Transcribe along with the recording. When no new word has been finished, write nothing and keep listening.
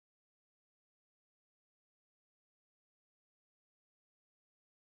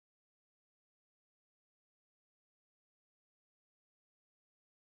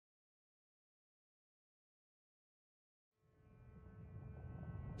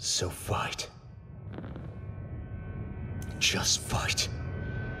So fight. Just fight.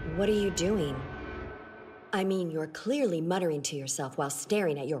 What are you doing? I mean, you're clearly muttering to yourself while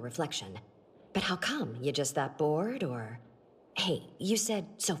staring at your reflection. But how come? You just that bored, or... Hey, you said,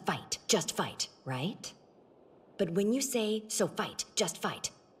 so fight, just fight, right? But when you say, so fight, just fight,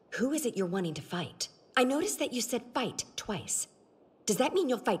 who is it you're wanting to fight? I noticed that you said fight twice. Does that mean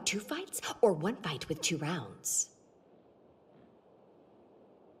you'll fight 2 fights, or 1 fight with 2 rounds?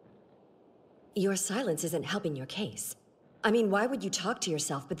 Your silence isn't helping your case. I mean, why would you talk to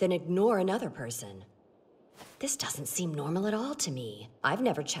yourself but then ignore another person? This doesn't seem normal at all to me. I've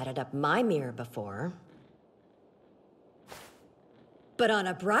never chatted up my mirror before. But on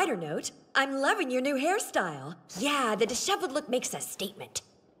a brighter note, I'm loving your new hairstyle. Yeah, the disheveled look makes a statement.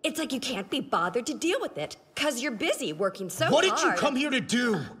 It's like you can't be bothered to deal with it, 'cause you're busy working so hard. What did you come here to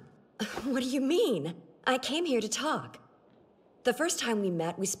do? What do you mean? I came here to talk. The first time we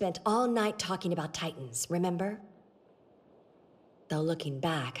met, we spent all night talking about Titans, remember? Though looking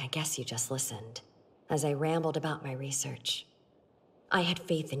back, I guess you just listened, as I rambled about my research. I had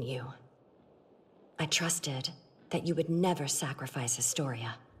faith in you. I trusted that you would never sacrifice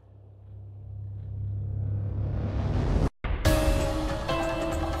Astoria.